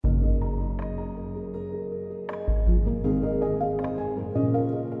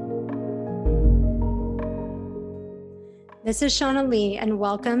This is Shauna Lee, and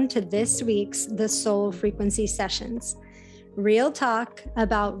welcome to this week's The Soul Frequency Sessions. Real talk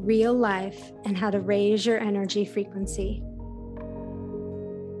about real life and how to raise your energy frequency.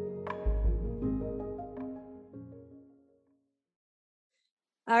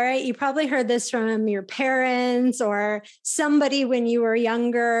 All right, you probably heard this from your parents or somebody when you were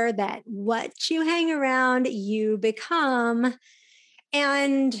younger, that what you hang around, you become.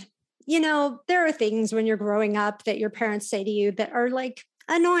 And, there are things when you're growing up that your parents say to you that are like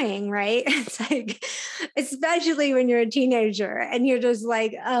annoying, right? It's like, especially when you're a teenager and you're just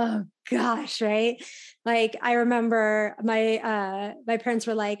like, oh gosh, right? Like I remember my parents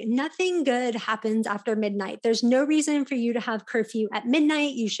were like, nothing good happens after midnight. There's no reason for you to have curfew at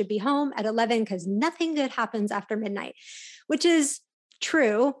midnight. You should be home at 11 because nothing good happens after midnight, which is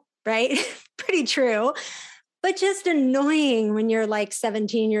true, right? Pretty true, but just annoying when you're like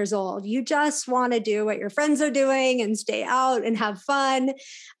 17 years old. You just want to do what your friends are doing and stay out and have fun.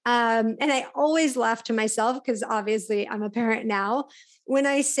 And I always laugh to myself because obviously I'm a parent now when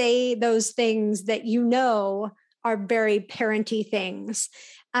I say those things that are very parenty things.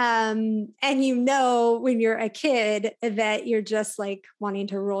 And when you're a kid that you're just like wanting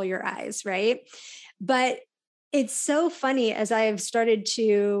to roll your eyes, right? But it's so funny as I've started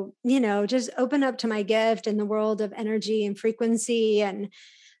to, just open up to my gift in the world of energy and frequency, and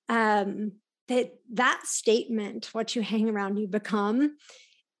that statement, what you hang around, you become,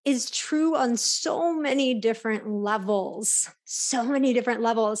 is true on so many different levels, so many different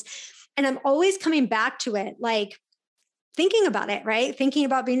levels. And I'm always coming back to it, like thinking about it, right? Thinking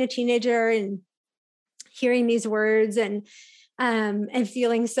about being a teenager and hearing these words and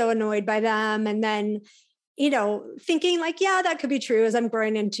feeling so annoyed by them. And then thinking like, yeah, that could be true as I'm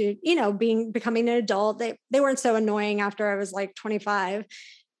growing into, becoming an adult. They weren't so annoying after I was like 25.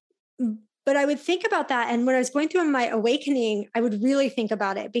 But I would think about that. And when I was going through my awakening, I would really think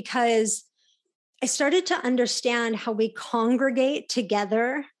about it because I started to understand how we congregate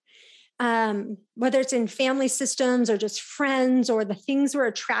together, whether it's in family systems or just friends or the things we're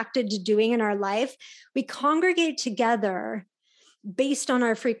attracted to doing in our life. We congregate together based on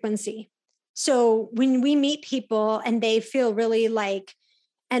our frequency. So when we meet people and they feel really like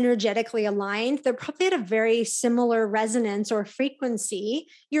energetically aligned, they're probably at a very similar resonance or frequency.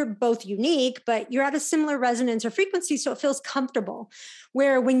 You're both unique, but you're at a similar resonance or frequency. So it feels comfortable.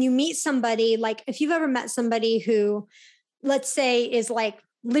 Where when you meet somebody, like if you've ever met somebody who, let's say, is like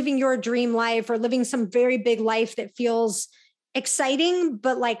living your dream life or living some very big life that feels exciting,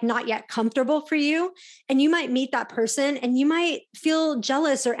 but like not yet comfortable for you. And you might meet that person and you might feel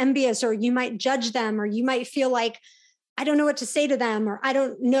jealous or envious, or you might judge them, or you might feel like, I don't know what to say to them, or I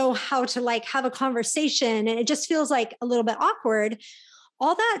don't know how to like have a conversation. And it just feels like a little bit awkward.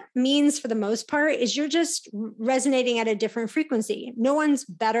 All that means for the most part is you're just resonating at a different frequency. No one's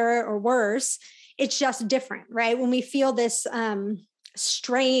better or worse. It's just different, right? When we feel this,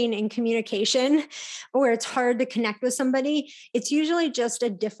 strain in communication where it's hard to connect with somebody, it's usually just a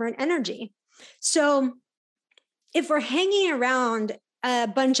different energy. So if we're hanging around a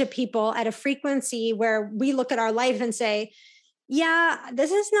bunch of people at a frequency where we look at our life and say, yeah, this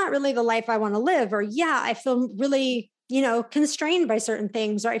is not really the life I want to live, or yeah, I feel really, constrained by certain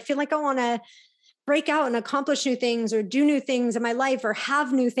things, or I feel like I want to break out and accomplish new things or do new things in my life or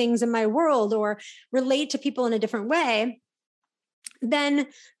have new things in my world or relate to people in a different way, then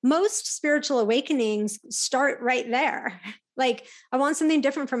most spiritual awakenings start right there. Like, I want something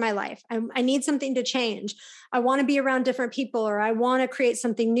different for my life. I need something to change. I want to be around different people, or I want to create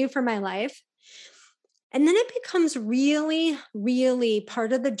something new for my life. And then it becomes really, really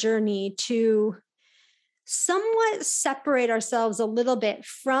part of the journey to somewhat separate ourselves a little bit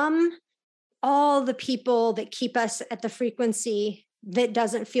from all the people that keep us at the frequency that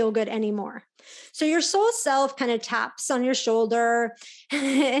doesn't feel good anymore. So your soul self kind of taps on your shoulder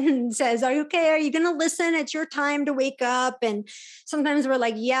and says, are you okay? Are you going to listen? It's your time to wake up. And sometimes we're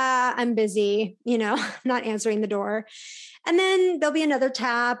like, yeah, I'm busy, not answering the door. And then there'll be another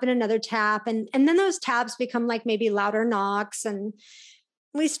tap and another tap. And then those taps become like maybe louder knocks. And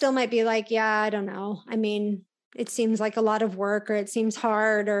we still might be like, yeah, I don't know. I mean, it seems like a lot of work, or it seems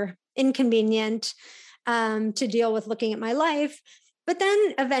hard or inconvenient to deal with looking at my life. But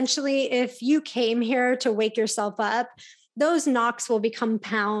then eventually, if you came here to wake yourself up, those knocks will become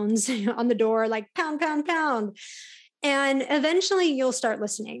pounds on the door, like pound, pound, pound. And eventually you'll start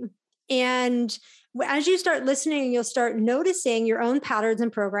listening. And as you start listening, you'll start noticing your own patterns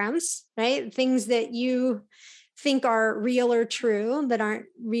and programs, right? Things that you think are real or true that aren't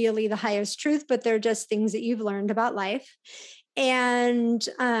really the highest truth, but they're just things that you've learned about life. And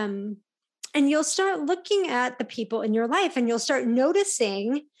And you'll start looking at the people in your life and you'll start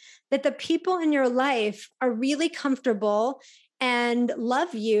noticing that the people in your life are really comfortable and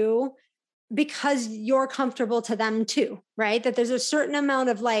love you because you're comfortable to them too, right? That there's a certain amount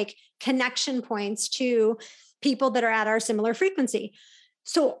of like connection points to people that are at our similar frequency.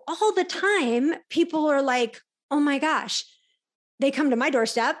 So all the time, people are like, oh my gosh, they come to my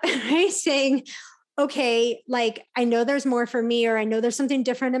doorstep, right? Saying, okay, like I know there's more for me, or I know there's something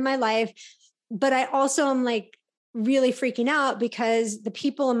different in my life, but I also am like really freaking out because the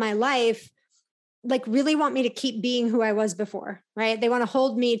people in my life like really want me to keep being who I was before, right? They want to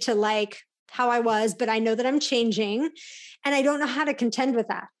hold me to like how I was, but I know that I'm changing and I don't know how to contend with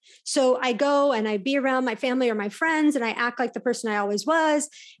that. So I go and I be around my family or my friends and I act like the person I always was.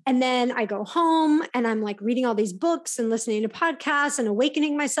 And then I go home and I'm like reading all these books and listening to podcasts and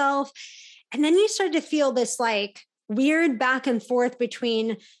awakening myself. And then you start to feel this like weird back and forth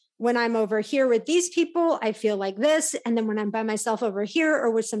between when I'm over here with these people, I feel like this. And then when I'm by myself over here or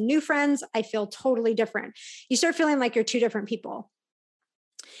with some new friends, I feel totally different. You start feeling like you're two different people.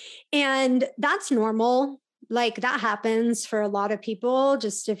 And that's normal. Like that happens for a lot of people.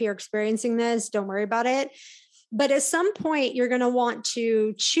 Just if you're experiencing this, don't worry about it. But at some point, you're going to want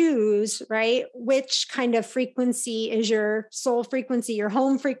to choose, right? Which kind of frequency is your soul frequency, your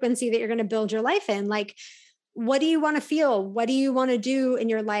home frequency that you're going to build your life in? Like, what do you want to feel? What do you want to do in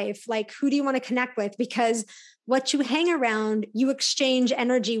your life? Like, who do you want to connect with? Because what you hang around, you exchange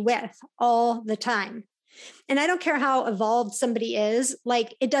energy with all the time. And I don't care how evolved somebody is,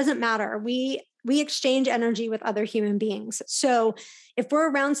 like, it doesn't matter. We exchange energy with other human beings. So if we're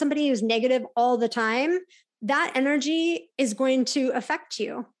around somebody who's negative all the time, that energy is going to affect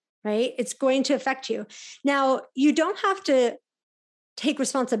you, right? It's going to affect you. Now, you don't have to take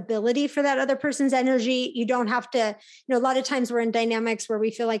responsibility for that other person's energy. You don't have to, a lot of times we're in dynamics where we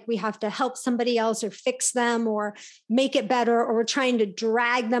feel like we have to help somebody else or fix them or make it better, or we're trying to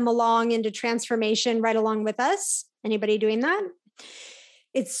drag them along into transformation right along with us. Anybody doing that?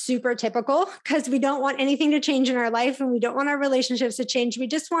 It's super typical because we don't want anything to change in our life and we don't want our relationships to change. We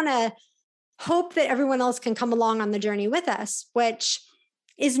just want to hope that everyone else can come along on the journey with us, which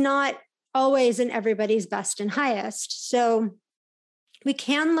is not always in everybody's best and highest. So we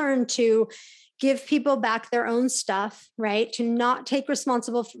can learn to give people back their own stuff, right? To not take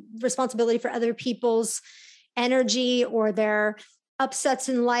responsibility for other people's energy or their upsets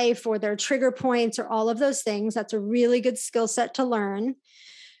in life or their trigger points or all of those things. That's a really good skill set to learn.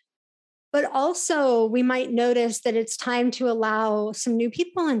 But also, we might notice that it's time to allow some new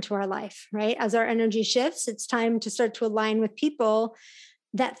people into our life, right? As our energy shifts, it's time to start to align with people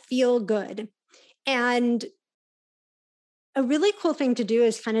that feel good. And a really cool thing to do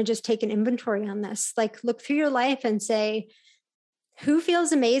is kind of just take an inventory on this, like look through your life and say, who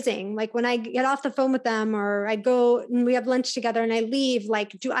feels amazing? Like when I get off the phone with them or I go and we have lunch together and I leave,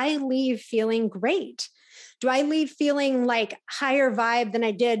 like, do I leave feeling great? Do I leave feeling like higher vibe than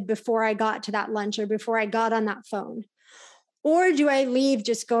I did before I got to that lunch or before I got on that phone? Or do I leave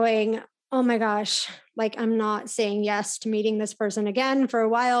just going, oh my gosh, like I'm not saying yes to meeting this person again for a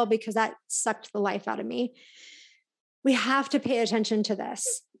while because that sucked the life out of me? We have to pay attention to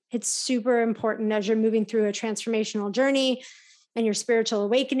this. It's super important as you're moving through a transformational journey and your spiritual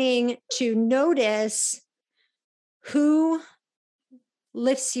awakening to notice who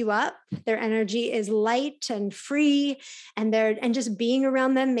lifts you up. Their energy is light and free, and just being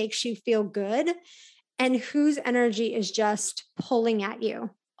around them makes you feel good. And whose energy is just pulling at you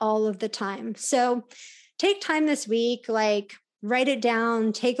all of the time. So take time this week, like write it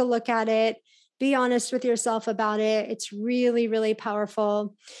down, take a look at it. Be honest with yourself about it. It's really, really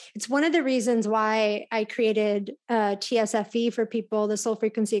powerful. It's one of the reasons why I created TSFE for people, the Soul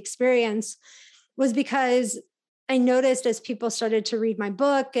Frequency Experience, was because I noticed as people started to read my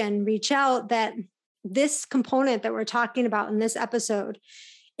book and reach out that this component that we're talking about in this episode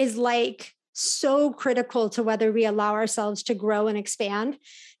is like so critical to whether we allow ourselves to grow and expand.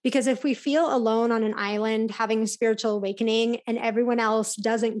 Because if we feel alone on an island having a spiritual awakening and everyone else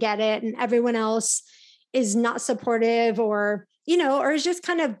doesn't get it and everyone else is not supportive or is just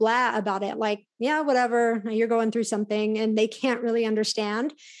kind of blah about it, like, yeah, whatever, you're going through something and they can't really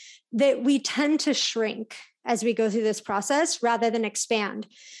understand, that we tend to shrink as we go through this process rather than expand.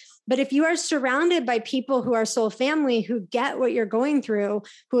 But if you are surrounded by people who are soul family, who get what you're going through,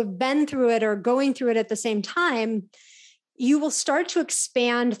 who have been through it or going through it at the same time, you will start to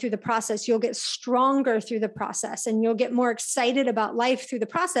expand through the process. You'll get stronger through the process and you'll get more excited about life through the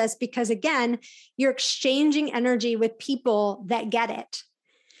process because, again, you're exchanging energy with people that get it.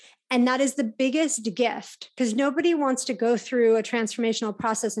 And that is the biggest gift, because nobody wants to go through a transformational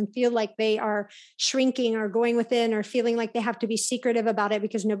process and feel like they are shrinking or going within or feeling like they have to be secretive about it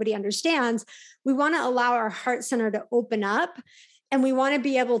because nobody understands. We want to allow our heart center to open up, and we want to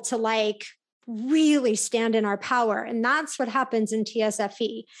be able to like really stand in our power. And that's what happens in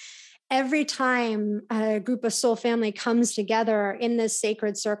TSFE. Every time a group of soul family comes together in this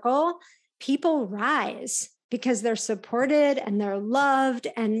sacred circle, people rise because they're supported and they're loved.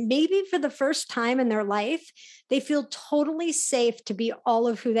 And maybe for the first time in their life, they feel totally safe to be all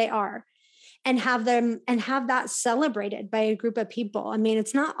of who they are and have that celebrated by a group of people. I mean,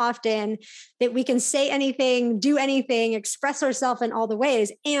 it's not often that we can say anything, do anything, express ourselves in all the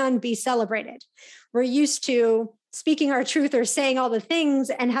ways and be celebrated. We're used to speaking our truth or saying all the things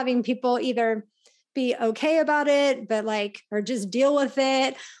and having people either be okay about it, but like, or just deal with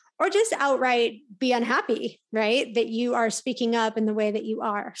it, or just outright be unhappy, right? That you are speaking up in the way that you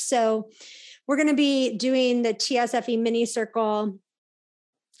are. So we're going to be doing the TSFE mini circle.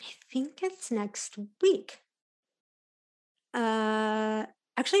 I think it's next week.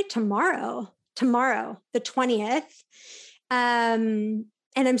 Actually tomorrow, the 20th.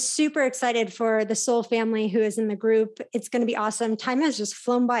 And I'm super excited for the soul family who is in the group. It's going to be awesome. Time has just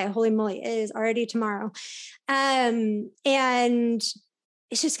flown by. Holy moly, it is already tomorrow. And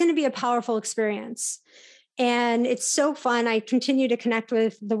it's just going to be a powerful experience. And it's so fun. I continue to connect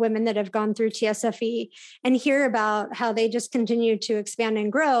with the women that have gone through TSFE and hear about how they just continue to expand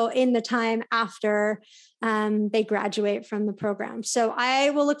and grow in the time after they graduate from the program. So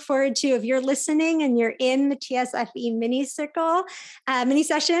I will look forward to, if you're listening and you're in the TSFE mini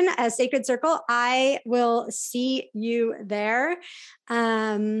session, a sacred circle, I will see you there.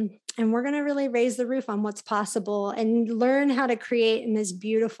 And we're going to really raise the roof on what's possible and learn how to create in this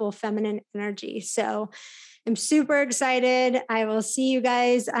beautiful feminine energy. So I'm super excited. I will see you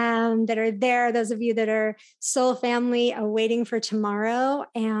guys that are there. Those of you that are soul family awaiting for tomorrow.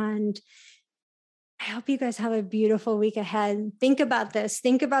 And I hope you guys have a beautiful week ahead. Think about this.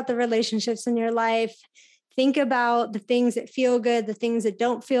 Think about the relationships in your life. Think about the things that feel good, the things that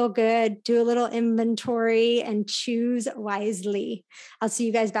don't feel good. Do a little inventory and choose wisely. I'll see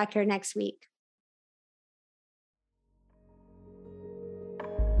you guys back here next week.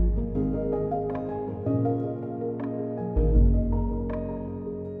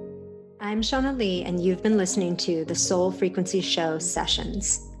 I'm Shauna Lee, and you've been listening to the Soul Frequency Show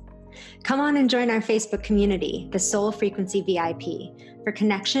Sessions. Come on and join our Facebook community, the Soul Frequency VIP, for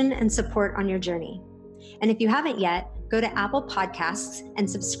connection and support on your journey. And if you haven't yet, go to Apple Podcasts and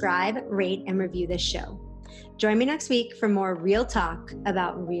subscribe, rate, and review this show. Join me next week for more real talk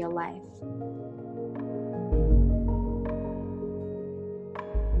about real life.